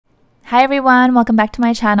Hi everyone, welcome back to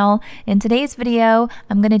my channel. In today's video,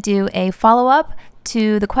 I'm going to do a follow-up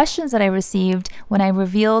to the questions that I received when I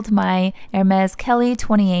revealed my Hermes Kelly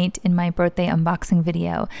 28 in my birthday unboxing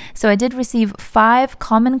video. So I did receive 5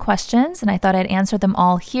 common questions and I thought I'd answer them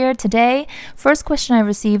all here today. First question I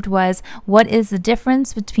received was, what is the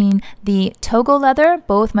difference between the Togo leather?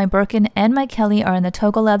 Both my Birkin and my Kelly are in the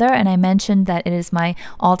Togo leather, and I mentioned that it is my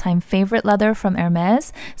all-time favorite leather from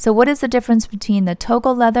Hermes. So what is the difference between the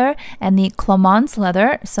Togo leather and the Clemence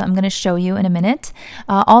leather? So I'm going to show you in a minute.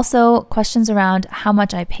 Also, questions around how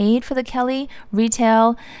much I paid for the Kelly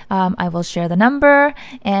retail. I will share the number,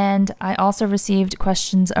 and I also received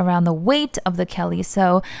questions around the weight of the Kelly.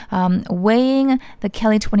 So weighing the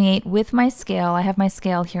Kelly 28 with my scale. I have my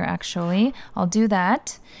scale here actually. I'll do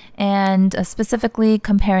that, and specifically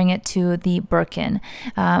comparing it to the Birkin.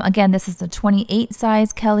 Again, this is the 28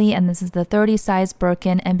 size Kelly and this is the 30 size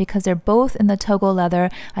Birkin, and because they're both in the Togo leather,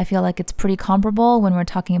 I feel like it's pretty comparable when we're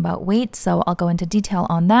talking about weight, so I'll go into detail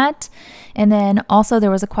on that. And then also there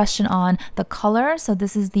was a question on the color. So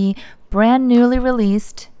this is the brand newly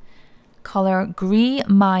released color Gris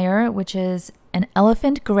Meyer, which is an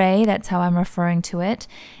elephant gray. That's how I'm referring to it.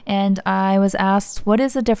 And I was asked, what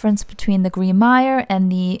is the difference between the Gris Meyer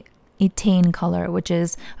and the Etain color, which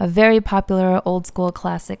is a very popular old school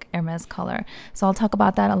classic Hermes color. So I'll talk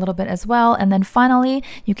about that a little bit as well. And then finally,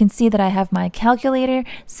 you can see that I have my calculator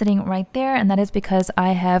sitting right there, and that is because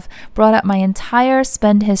I have brought up my entire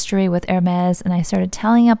spend history with Hermes and I started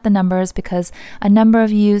tallying up the numbers because a number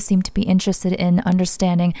of you seem to be interested in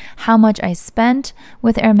understanding how much I spent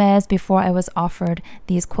with Hermes before I was offered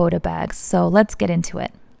these quota bags. So let's get into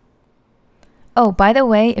it. Oh, by the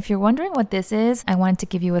way, if you're wondering what this is, I wanted to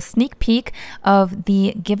give you a sneak peek of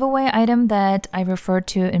the giveaway item that I referred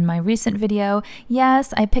to in my recent video.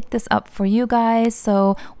 Yes, I picked this up for you guys,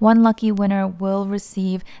 so one lucky winner will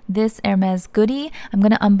receive this Hermes goodie. I'm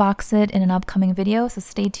going to unbox it in an upcoming video, so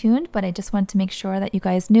stay tuned, but I just wanted to make sure that you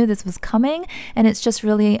guys knew this was coming, and it's just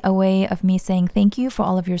really a way of me saying thank you for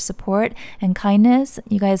all of your support and kindness.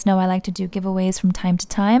 You guys know I like to do giveaways from time to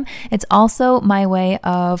time. It's also my way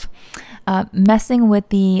of messing with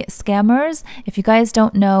the scammers. If you guys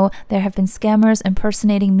don't know, there have been scammers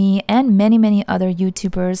impersonating me and many other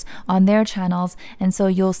YouTubers on their channels, and so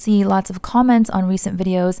you'll see lots of comments on recent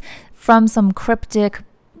videos from some cryptic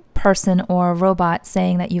person or robot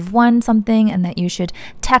saying that you've won something and that you should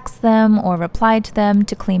text them or reply to them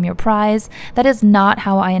to claim your prize. That is not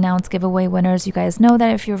how I announce giveaway winners. You guys know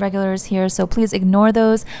that if you're regulars here, so please ignore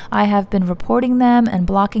those. I have been reporting them and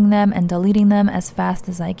blocking them and deleting them as fast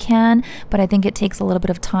as I can, but I think it takes a little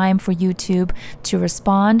bit of time for YouTube to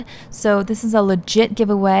respond. So this is a legit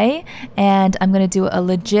giveaway and I'm going to do a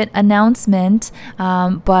legit announcement,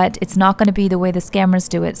 but it's not going to be the way the scammers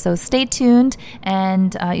do it. So stay tuned,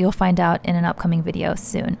 and you'll find out in an upcoming video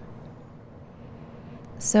soon.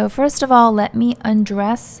 So first of all, let me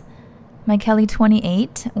undress my Kelly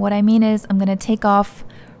 28. What I mean is I'm going to take off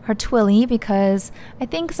her twilly because I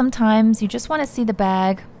think sometimes you just want to see the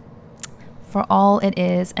bag for all it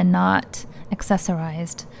is and not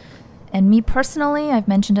accessorized. And me personally, I've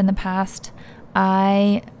mentioned in the past,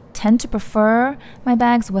 I tend to prefer my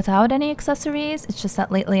bags without any accessories. It's just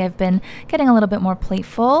that lately I've been getting a little bit more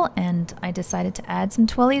playful and I decided to add some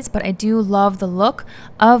twillies, but I do love the look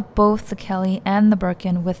of both the Kelly and the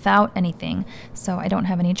Birkin without anything. So I don't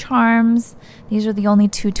have any charms. These are the only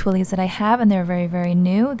 2 twillies that I have, and they're very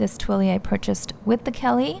new. This twilly I purchased with the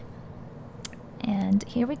Kelly, and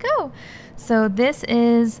here we go. So this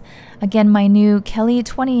is, again, my new Kelly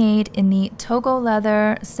 28 in the Togo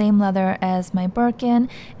leather, same leather as my Birkin,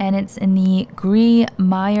 and it's in the Gris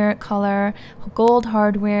Meyer color, gold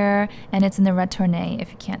hardware, and it's in the retourne. If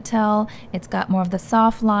you can't tell, it's got more of the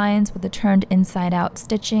soft lines with the turned inside out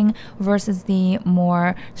stitching versus the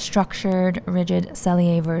more structured, rigid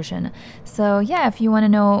Cellier version. So yeah, if you want to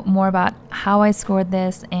know more about how I scored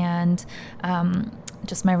this and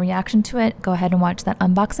just my reaction to it, go ahead and watch that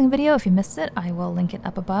unboxing video. If you missed it, I will link it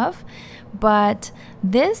up above. But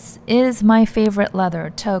this is my favorite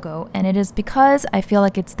leather, Togo, and it is because I feel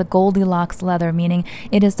like it's the Goldilocks leather, meaning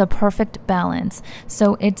it is the perfect balance.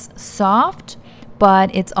 So it's soft,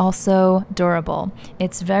 but it's also durable.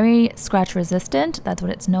 It's very scratch resistant. That's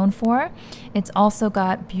what it's known for. It's also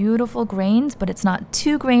got beautiful grains, but it's not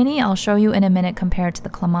too grainy. I'll show you in a minute compared to the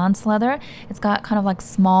Clemence leather. It's got kind of like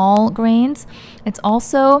small grains. It's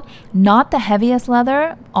also not the heaviest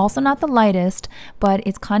leather, also not the lightest, but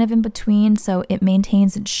it's kind of in between, so it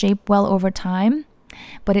maintains its shape well over time,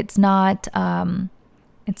 but it's not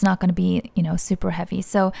it's not going to be, you know, super heavy.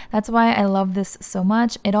 So that's why I love this so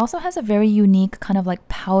much. It also has a very unique kind of like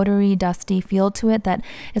powdery, dusty feel to it that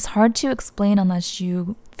is hard to explain unless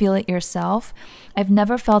you feel it yourself. I've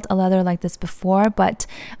never felt a leather like this before, but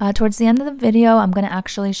towards the end of the video, I'm going to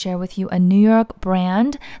actually share with you a New York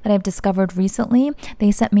brand that I've discovered recently.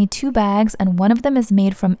 They sent me 2 bags, and one of them is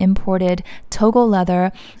made from imported Togo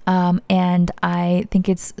leather, and I think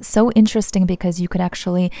it's so interesting because you could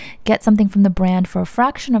actually get something from the brand for a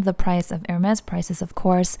fraction of the price of Hermes prices, of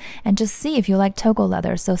course, and just see if you like Togo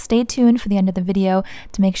leather. So stay tuned for the end of the video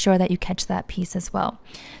to make sure that you catch that piece as well.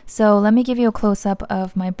 So let me give you a close-up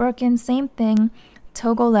of my Birkin. Same thing,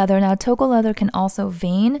 Togo leather. Now, Togo leather can also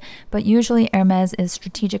vein, but usually Hermes is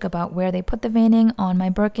strategic about where they put the veining. On my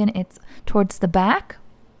Birkin, it's towards the back,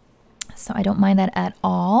 so I don't mind that at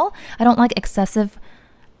all. I don't like excessive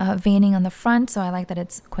veining on the front, so I like that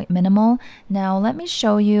it's quite minimal. Now, let me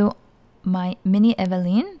show you my mini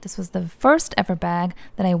Eveline. This was the first ever bag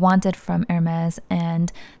that I wanted from Hermes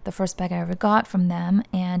and the first bag I ever got from them,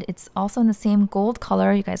 and it's also in the same gold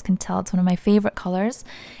color. You guys can tell it's one of my favorite colors,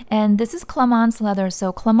 and this is Clemence leather.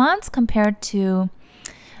 So Clemence compared to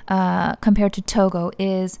Togo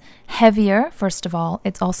is heavier. First of all,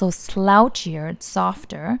 it's also slouchier, it's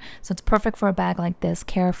softer, so it's perfect for a bag like this,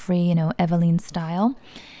 carefree, you know, Eveline style,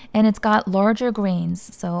 and it's got larger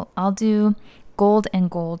grains. So I'll do gold and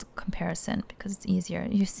gold comparison because it's easier.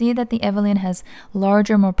 You see that the Eveline has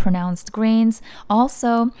larger, more pronounced grains.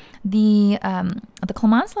 Also, the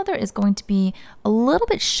Clemence leather is going to be a little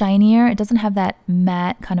bit shinier. It doesn't have that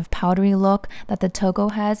matte kind of powdery look that the Togo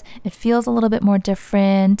has. It feels a little bit more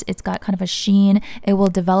different. It's got kind of a sheen. It will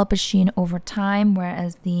develop a sheen over time,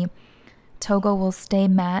 whereas the Togo will stay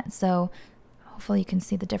matte. So hopefully you can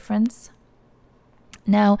see the difference.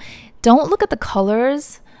 Now, don't look at the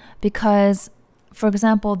colors because, for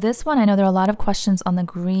example, this one, I know there are a lot of questions on the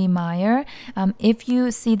Gris Meyer. If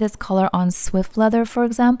you see this color on Swift leather, for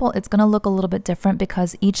example, it's going to look a little bit different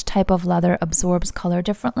because each type of leather absorbs color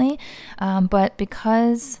differently. But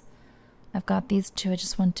because I've got these two, I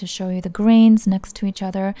just want to show you the grains next to each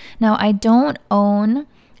other. Now, I don't own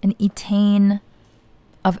an Etain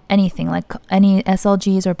of anything, like any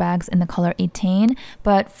SLGs or bags in the color Etain,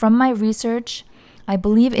 but from my research, I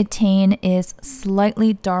believe Etain is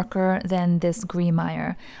slightly darker than this Gris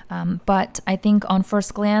Meyer, but I think on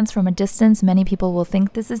first glance from a distance, many people will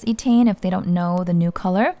think this is Etain if they don't know the new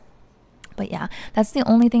color. But yeah, that's the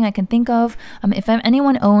only thing I can think of. If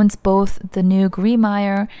anyone owns both the new Gris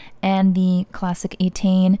Meyer and the classic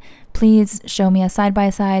Etain, please show me a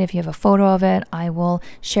side-by-side. If you have a photo of it, I will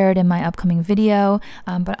share it in my upcoming video,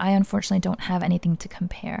 but I unfortunately don't have anything to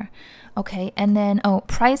compare. Okay, and then,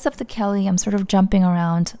 price of the Kelly, I'm sort of jumping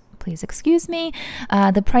around. Please excuse me.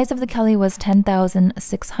 The price of the Kelly was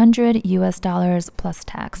 $10,600 US plus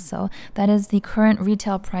tax. So that is the current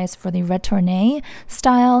retail price for the retourne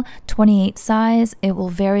style 28 size. It will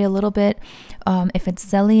vary a little bit if it's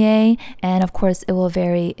Zellier, and of course it will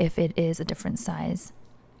vary if it is a different size.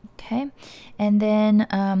 Okay, and then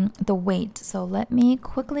the weight. So let me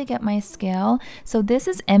quickly get my scale. So this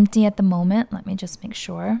is empty at the moment. Let me just make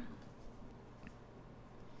sure.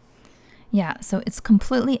 Yeah, so it's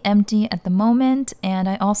completely empty at the moment, and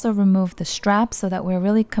I also removed the strap so that we're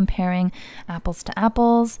really comparing apples to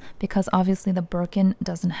apples because obviously the Birkin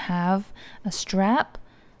doesn't have a strap.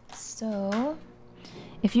 So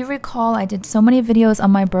if you recall, I did so many videos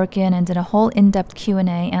on my Birkin and did a whole in-depth Q&A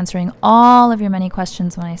answering all of your many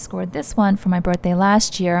questions when I scored this one for my birthday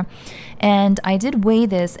last year. And I did weigh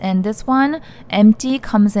this, and this one, empty,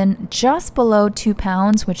 comes in just below 2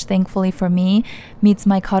 pounds, which thankfully for me meets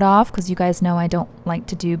my cutoff because you guys know I don't like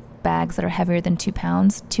to do bags that are heavier than 2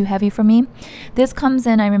 pounds, too heavy for me. This comes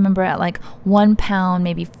in, I remember, at like 1 pound,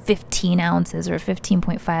 maybe 15 ounces or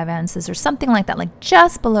 15.5 ounces or something like that, like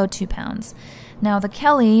just below 2 pounds. Now the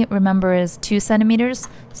Kelly, remember, is 2 centimeters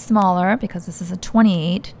smaller because this is a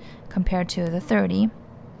 28 compared to the 30.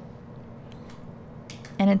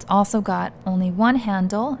 And it's also got only one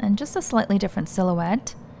handle and just a slightly different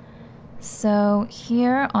silhouette. So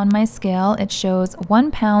here on my scale, it shows 1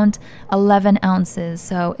 pound, 11 ounces.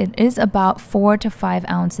 So it is about 4 to 5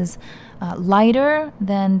 ounces lighter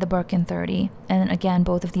than the Birkin 30. And again,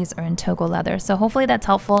 both of these are in Togo leather. So hopefully that's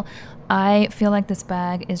helpful. I feel like this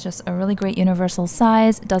bag is just a really great universal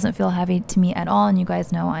size. It doesn't feel heavy to me at all. And you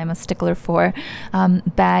guys know I'm a stickler for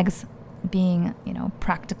bags being, you know,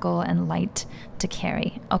 practical and light to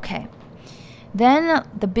carry. Okay. Then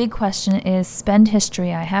the big question is spend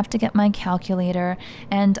history. I have to get my calculator,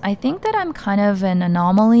 and I think that I'm kind of an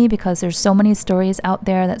anomaly because there's so many stories out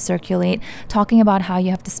there that circulate talking about how you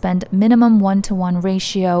have to spend minimum 1-to-1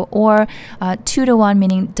 ratio or 2-to-1,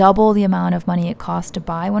 meaning double the amount of money it costs to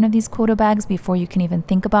buy one of these quota bags before you can even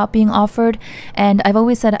think about being offered. And I've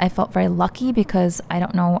always said I felt very lucky because I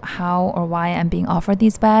don't know how or why I'm being offered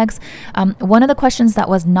these bags. One of the questions that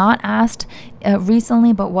was not asked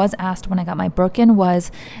recently but was asked when I got my Birkin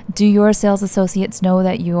was, do your sales associates know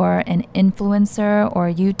that you're an influencer or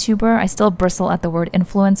a YouTuber? I still bristle at the word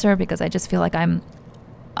influencer because I just feel like I'm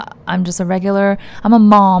just I'm a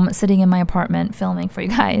mom sitting in my apartment filming for you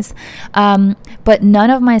guys. But none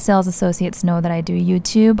of my sales associates know that I do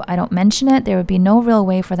YouTube. I don't mention it. There would be no real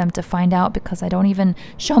way for them to find out because I don't even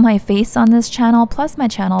show my face on this channel. Plus my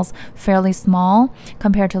channel's fairly small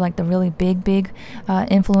compared to like the really big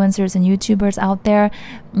influencers and YouTubers out there.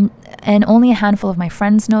 And only a handful of my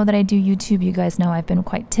friends know that I do YouTube. You guys know I've been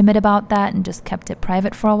quite timid about that and just kept it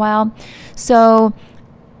private for a while. So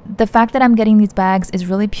the fact that I'm getting these bags is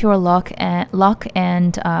really pure luck and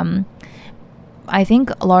I think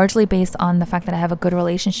largely based on the fact that I have a good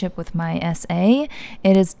relationship with my SA.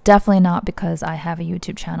 It is definitely not because I have a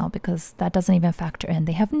YouTube channel, because that doesn't even factor in.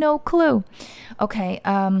 They have no clue. Okay,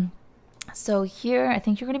 so here, I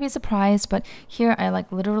think you're going to be surprised, but here I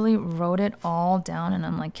like literally wrote it all down and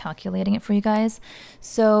I'm like calculating it for you guys.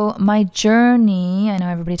 So my journey, I know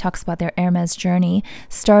everybody talks about their Hermes journey,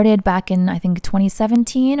 started back in I think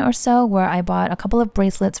 2017 or so, where I bought a couple of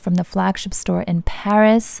bracelets from the flagship store in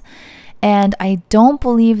Paris. And I don't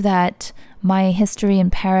believe that my history in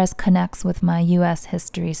Paris connects with my US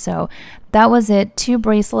history. So that was it, 2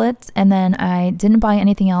 bracelets, and then I didn't buy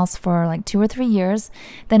anything else for like 2 or 3 years.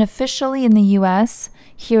 Then officially in the US,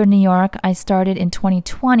 here in New York, I started in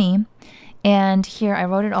 2020. And here I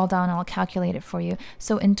wrote it all down, I'll calculate it for you.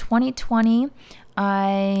 So in 2020,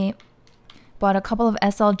 I bought a couple of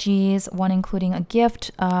SLGs, one including a gift.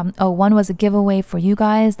 One was a giveaway for you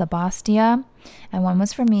guys, the Bastia, and one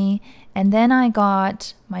was for me. And then I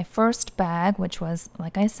got my first bag, which was,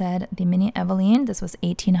 like I said, the Mini Eveline. This was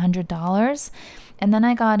 $1,800. And then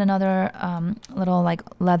I got another little like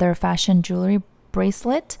leather fashion jewelry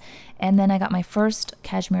bracelet. And then I got my first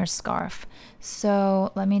cashmere scarf.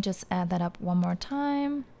 So let me just add that up one more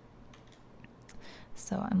time.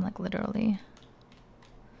 So I'm like literally,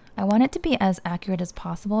 I want it to be as accurate as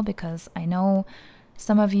possible because I know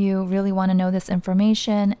some of you really want to know this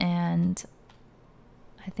information and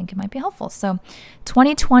I think it might be helpful. So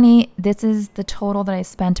 2020, this is the total that I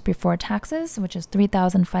spent before taxes, which is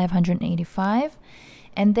 $3,585.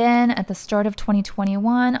 And then at the start of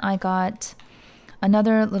 2021, I got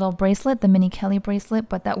another little bracelet, the Mini Kelly bracelet,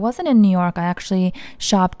 but that wasn't in New York. I actually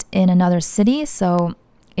shopped in another city. So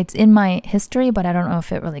it's in my history, but I don't know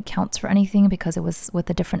if it really counts for anything because it was with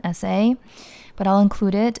a different SA, but I'll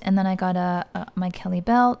include it. And then I got my Kelly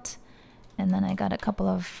belt, and then I got a couple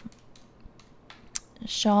of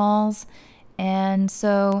shawls, and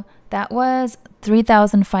so that was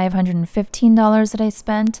 $3,515 that I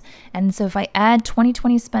spent. And so if I add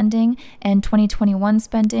 2020 spending and 2021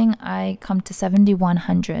 spending, I come to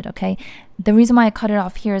 $7,100. Okay, the reason why I cut it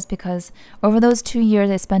off here is because over those 2 years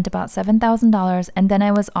I spent about $7,000, and then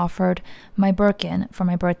I was offered my Birkin for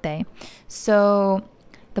my birthday. So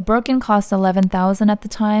the Birkin cost $11,000 at the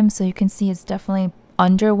time, so you can see it's definitely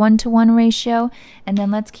under 1-to-1 ratio. And then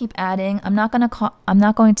let's keep adding. I'm not going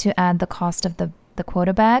to add the cost of the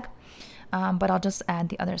quota bag, but I'll just add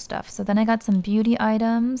the other stuff. So then I got some beauty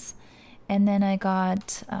items, and then I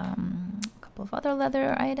got a couple of other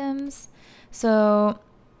leather items. So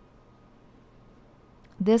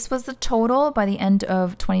this was the total by the end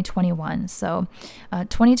of 2021. So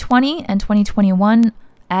 2020 and 2021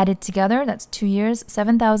 added together, that's 2 years,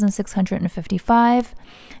 $7,655.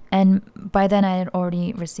 And by then I had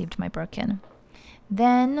already received my Birkin.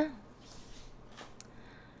 Then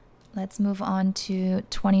let's move on to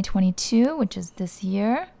 2022, which is this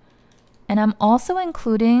year. And I'm also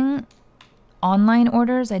including online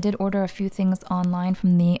orders. I did order a few things online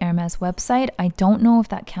from the Hermes website. I don't know if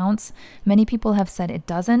that counts. Many people have said it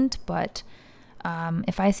doesn't, but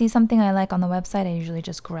if I see something I like on the website, I usually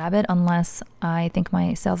just grab it unless I think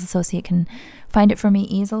my sales associate can find it for me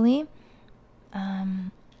easily.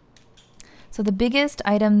 So the biggest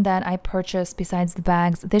item that I purchased besides the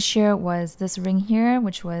bags this year was this ring here,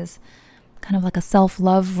 which was kind of like a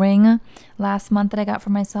self-love ring last month that I got for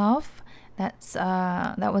myself. That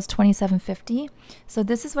was $2,750. So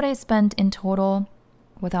this is what I spent in total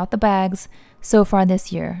without the bags so far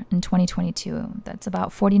this year in 2022. That's about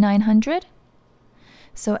 $4,900.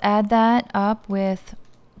 So add that up with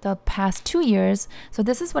the past 2 years. So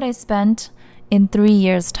this is what I spent in 3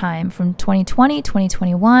 years' time from 2020,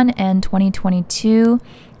 2021, and 2022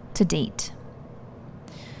 to date.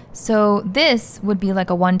 So this would be like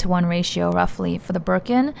a 1-to-1 ratio roughly for the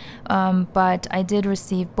Birkin, but I did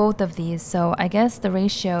receive both of these. So I guess the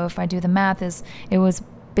ratio, if I do the math, is it was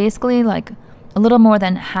basically like a little more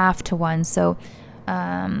than half to one. So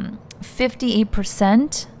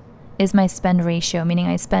 58% is my spend ratio, meaning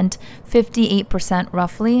I spent 58%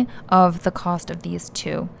 roughly of the cost of these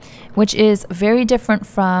two, which is very different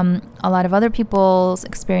from a lot of other people's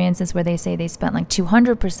experiences where they say they spent like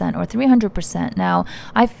 200% or 300%. Now,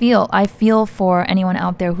 I feel for anyone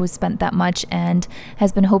out there who's spent that much and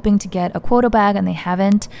has been hoping to get a quota bag and they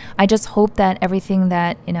haven't. I just hope that everything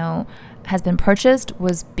that, has been purchased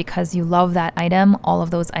was because you love that item, all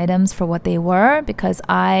of those items for what they were, because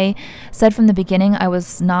I said from the beginning I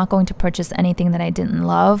was not going to purchase anything that I didn't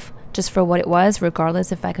love just for what it was,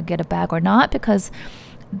 regardless if I could get a bag or not, because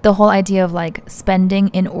the whole idea of like spending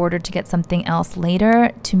in order to get something else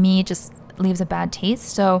later, to me, just leaves a bad taste.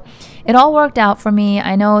 So it all worked out for me.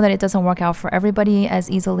 I know that it doesn't work out for everybody as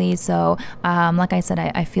easily. So like I said,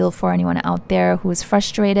 I feel for anyone out there who is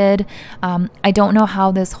frustrated. I don't know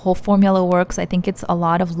how this whole formula works. I think it's a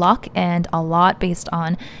lot of luck and a lot based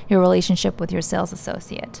on your relationship with your sales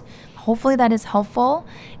associate. Hopefully that is helpful.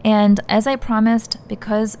 And as I promised,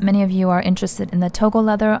 because many of you are interested in the Togo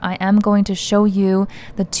leather, I am going to show you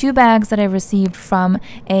the 2 bags that I received from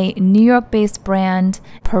a New York-based brand,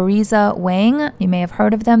 Parisa Wang. You may have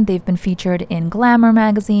heard of them. They've been featured in Glamour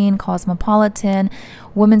magazine, Cosmopolitan,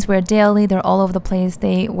 Women's Wear Daily. They're all over the place.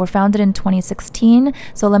 They were founded in 2016.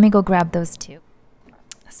 So let me go grab those 2.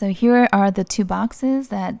 So here are the 2 boxes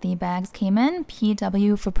that the bags came in.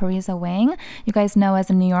 PW for Parisa Wang. You guys know, as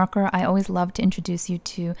a New Yorker, I always love to introduce you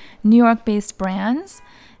to New York-based brands.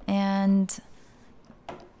 And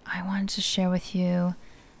I wanted to share with you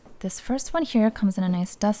this first one here. Comes in a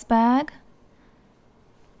nice dust bag.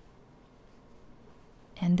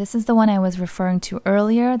 And this is the one I was referring to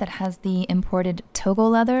earlier that has the imported Togo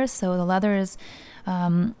leather. So the leather is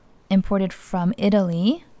imported from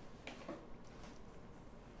Italy.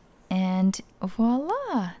 And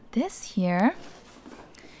voila, this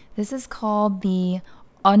is called the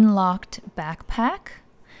Unlocked Backpack,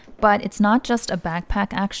 but it's not just a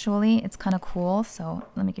backpack actually, it's kind of cool. So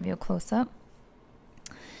let me give you a close-up.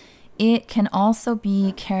 It can also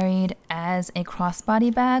be carried as a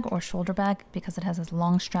crossbody bag or shoulder bag because it has this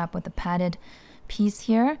long strap with a padded piece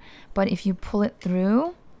here. But if you pull it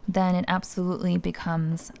through, then it absolutely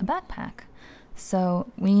becomes a backpack. So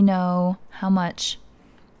we know how much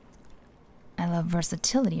I love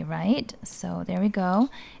versatility, right? So there we go.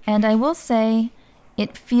 And I will say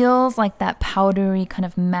it feels like that powdery kind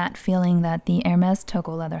of matte feeling that the Hermes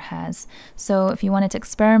Togo leather has. So if you wanted to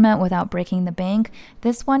experiment without breaking the bank,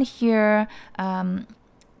 this one here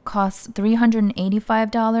costs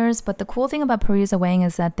 $385. But the cool thing about Parisa Wang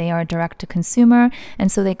is that they are direct to consumer,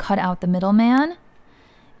 and so they cut out the middleman.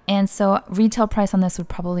 And so retail price on this would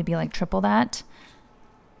probably be like triple that.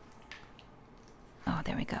 Oh,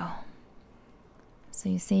 there we go. So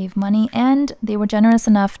you save money, and they were generous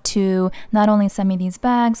enough to not only send me these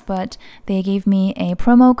bags, but they gave me a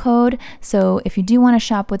promo code. So if you do want to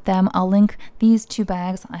shop with them, I'll link these 2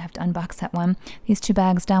 bags. I have to unbox that one. These 2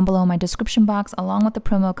 bags down below in my description box, along with the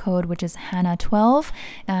promo code, which is Hannah12.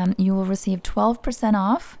 You will receive 12%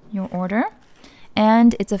 off your order.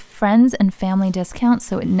 And it's a friends and family discount,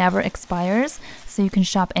 so it never expires. So you can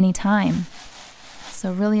shop anytime.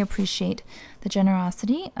 So really appreciate the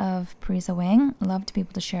generosity of Parisa Wang. Love to be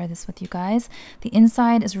able to share this with you guys. The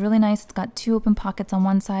inside is really nice. It's got 2 open pockets on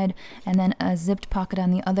one side and then a zipped pocket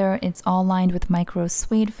on the other. It's all lined with micro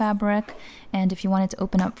suede fabric. And if you wanted to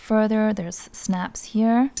open up further, there's snaps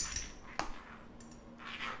here.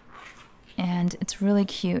 And it's really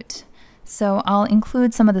cute. So I'll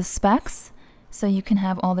include some of the specs so you can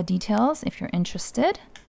have all the details if you're interested.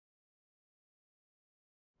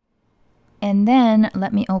 And then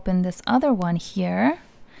let me open this other one here,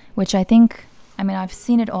 which I think, I've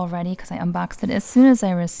seen it already because I unboxed it as soon as I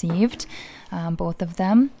received both of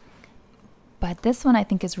them. But this one I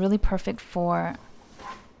think is really perfect for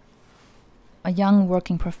a young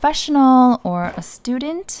working professional or a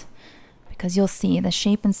student, because you'll see the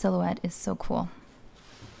shape and silhouette is so cool.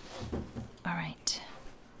 All right.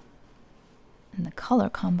 And the color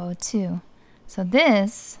combo too. So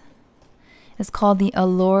this is called the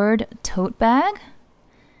Allured Tote Bag.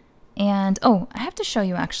 And oh, I have to show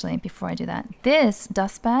you actually before I do that. This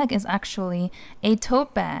dust bag is actually a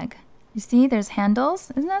tote bag. You see there's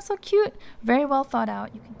handles. Isn't that so cute? Very well thought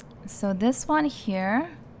out. So this one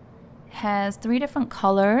here Has 3 different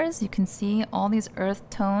colors. You can see all these earth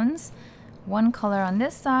tones. One color on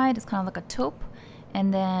this side is kind of like a taupe,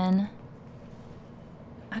 and then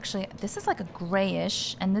actually this is like a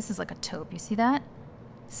grayish, and this is like a taupe. You see that?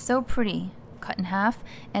 So pretty, cut in half.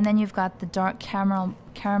 And then you've got the dark caramel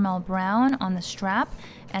brown on the strap,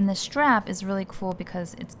 and the strap is really cool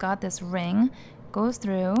because it's got this ring, goes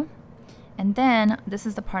through, and then this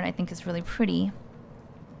is the part I think is really pretty.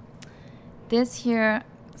 This here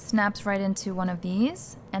snaps right into one of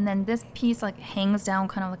these, and then this piece like hangs down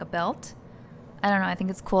kind of like a belt. I don't know, I think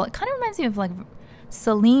it's cool. It kind of reminds me of like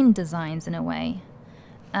Celine designs in a way.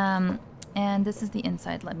 And this is the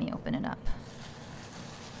inside. Let me open it up.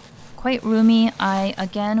 Quite roomy. I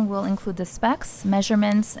again will include the specs,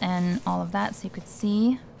 measurements, and all of that so you could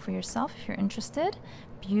see for yourself if you're interested.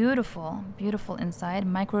 Beautiful, beautiful inside.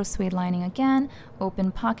 Micro suede lining again.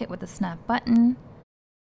 Open pocket with a snap button.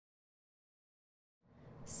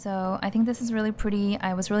 So I think this is really pretty.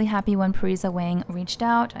 I was really happy when Parisa Wang reached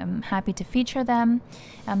out. I'm happy to feature them.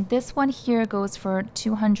 This one here goes for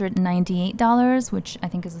 $298, which I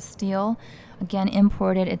think is a steal. Again,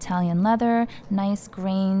 imported Italian leather, nice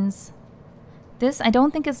grains. This I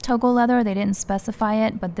don't think is Togo leather. They didn't specify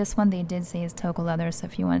it, but this one they did say is Togo leather. So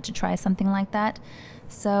if you wanted to try something like that.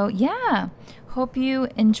 So yeah, hope you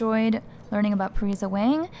enjoyed learning about Parisa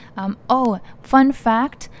Wang. Oh, fun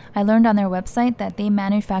fact, I learned on their website that they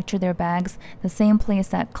manufacture their bags the same place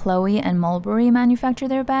that Chloe and Mulberry manufacture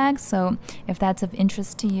their bags. So if that's of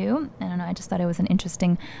interest to you, I don't know, I just thought it was an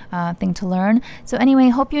interesting thing to learn. So anyway,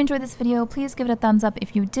 hope you enjoyed this video. Please give it a thumbs up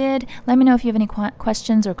if you did. Let me know if you have any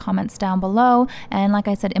questions or comments down below. And like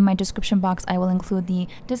I said, in my description box, I will include the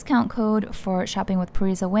discount code for shopping with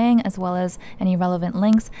Parisa Wang, as well as any relevant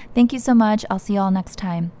links. Thank you so much. I'll see you all next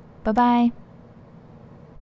time. Bye-bye.